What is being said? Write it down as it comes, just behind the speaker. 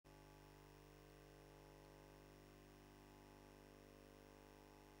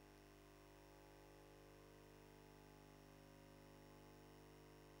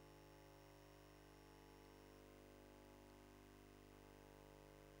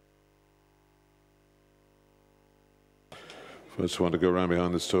First one to go around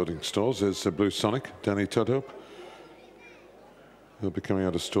behind the starting stalls is Blue Sonic, Danny Tudhope. He'll be coming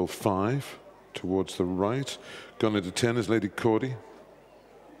out of stall 5 towards the right. Gone into 10 is Lady Cordy.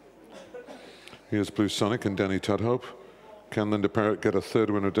 Here's Blue Sonic and Danny Tudhope. Can Linda Perratt get a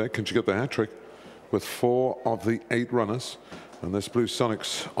third win a day? Can she get the hat trick with 4 of the 8 runners? And this Blue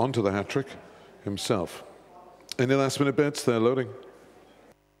Sonic's onto the hat trick himself. Any last minute bets? They're loading.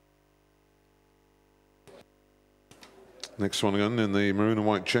 Next one again in the maroon and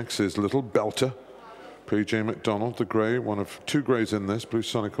white checks is Little Belter. P.J. McDonald, the grey, one of 2 greys in this. Blue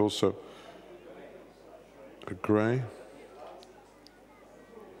Sonic also a grey.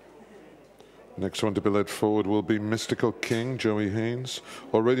 Next one to be led forward will be Mystical King, Joey Haynes.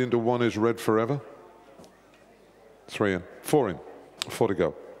 Already into 1 is Red Forever. 3 in, 4 in, 4 to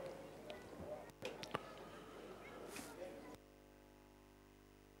go.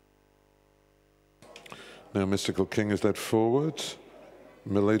 Now Mystical King is led forward.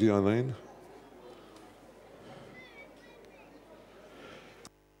 Milady Eileen.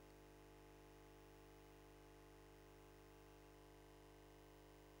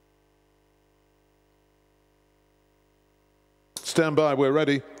 Stand by, we're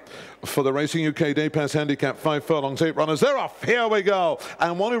ready for the Racing UK Day Pass Handicap. 5 furlongs, 8 runners. They're off. Here we go.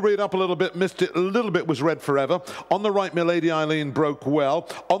 And want to read up a little bit, missed it a little bit, was Red Forever. On the right, Milady Eileen broke well.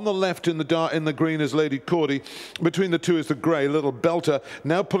 On the left, in the green, is Lady Cordy. Between the 2 is the grey, Little Belter.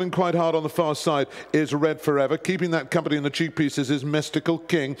 Now pulling quite hard on the far side is Red Forever. Keeping that company in the cheek pieces is Mystical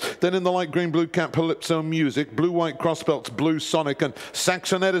King. Then in the light green blue cap, Calypso Music. Blue white crossbelts, Blue Sonic, and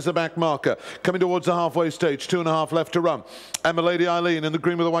Saxonet is the back marker. Coming towards the halfway stage, 2.5 left to run. And Milady Eileen in the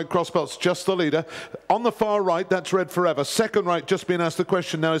green with the white crossbelts, just the leader. On the far right, that's Red Forever. Second right, just being asked the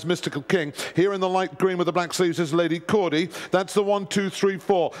question now, is Mystical King. Here in the light green with the black sleeves is Lady Cordy. That's the 1, 2, 3,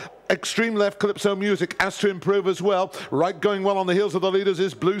 4. Extreme left, Calypso Music has to improve as well. Right going well on the heels of the leaders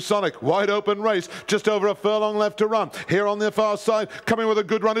is Blue Sonic. Wide open race, just over a furlong left to run. Here on the far side, coming with a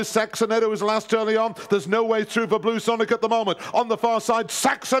good run is Saxonet, who was last early on. There's no way through for Blue Sonic at the moment. On the far side,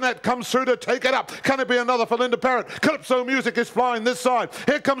 Saxonet comes through to take it up. Can it be another for Linda Perratt? Calypso Music is flying this side.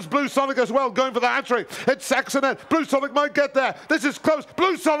 Here comes Blue Sonic as well, going for the hat-trick. It's Saxonet. Blue Sonic might get there. This is close.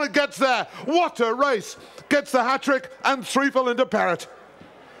 Blue Sonic gets there. What a race. Gets the hat-trick and 3 for Linda Perratt.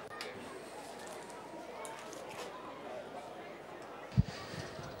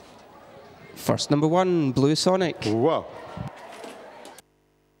 First, number 1, Blue Sonic. Wow.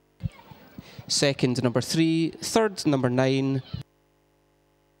 Second, number 3. Third, number 9.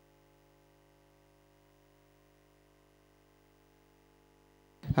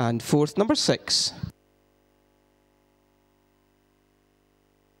 And fourth, number 6.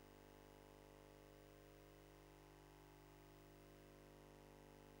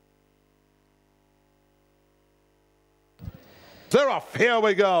 They're off. Here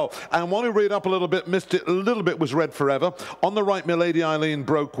we go. And want to read up a little bit, missed it a little bit, was Red Forever. On the right, Milady Eileen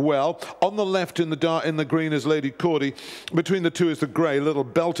broke well. On the left, in the green, is Lady Cordy. Between the 2 is the grey, Little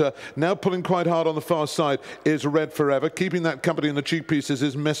Belter. Now pulling quite hard on the far side is Red Forever. Keeping that company in the cheek pieces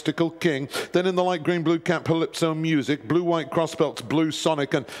is Mystical King. Then in the light green blue cap, Calypso Music. Blue white crossbelts, Blue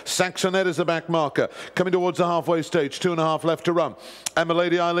Sonic, and Saxonet is the back marker. Coming towards the halfway stage, 2.5 left to run. And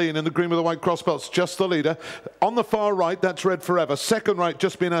Milady Eileen in the green with the white crossbelts, just the leader. On the far right, that's Red Forever. Second right,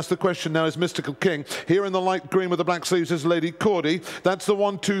 just being asked the question now, is Mystical King. Here in the light green with the black sleeves is Lady Cordy. That's the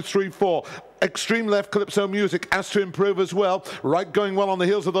 1, 2, 3, 4. Extreme left, Calypso Music has to improve as well. Right going well on the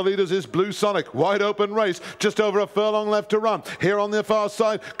heels of the leaders is Blue Sonic. Wide open race, just over a furlong left to run. Here on the far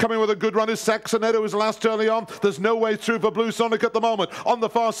side, coming with a good run is Saxonet, who was last early on. There's no way through for Blue Sonic at the moment. On the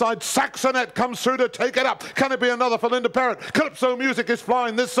far side, Saxonet comes through to take it up. Can it be another for Linda Perratt? Calypso Music is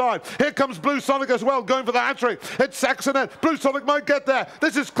flying this side. Here comes Blue Sonic as well, going for the hat-trick. It's Saxonet. Blue Sonic might get there.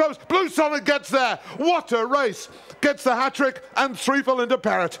 This is close. Blue Sonic gets there. What a race. Gets the hat-trick and 3 for Linda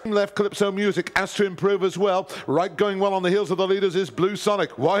Perratt. Left, Calypso Music has to improve as well. Right going well on the heels of the leaders is Blue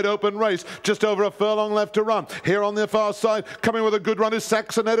Sonic. Wide open race, just over a furlong left to run. Here on the far side, coming with a good run is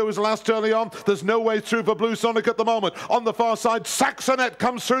Saxonet, who was last early on. There's no way through for Blue Sonic at the moment. On the far side, Saxonet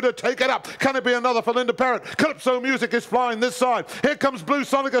comes through to take it up. Can it be another for Linda Perratt? Calypso Music is flying this side. Here comes Blue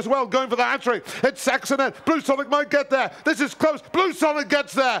Sonic as well, going for the hat-trick. It's Saxonet. Blue Sonic might get there. This is close. Blue Sonic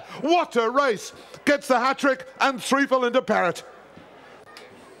gets there. What a race. Gets the hat-trick and 3 for Linda Perratt.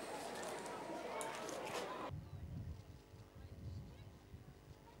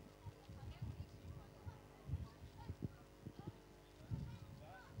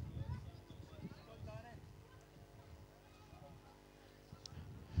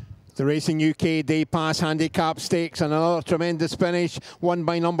 The Racing UK Day Pass Handicap Stakes, and another tremendous finish, won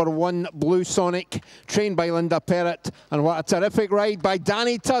by number 1, Blue Sonic, trained by Linda Perratt, and what a terrific ride by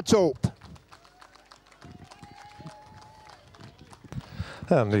Danny Tudhope.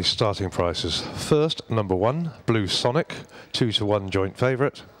 And the starting prices. First, number 1, Blue Sonic, 2-1 joint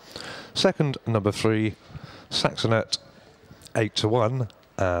favourite. Second, number 3, Saxonet, 8-1.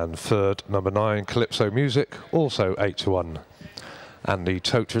 And third, number 9, Calypso Music, also 8-1. And the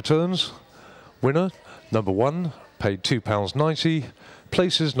tote returns. Winner, number 1, paid £2.90.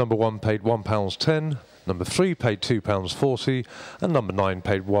 Places, number 1 paid £1.10. Number 3 paid £2.40. And number 9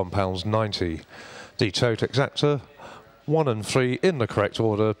 paid £1.90. The tote exacta, 1 and 3 in the correct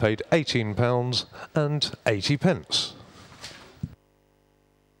order, paid £18.80.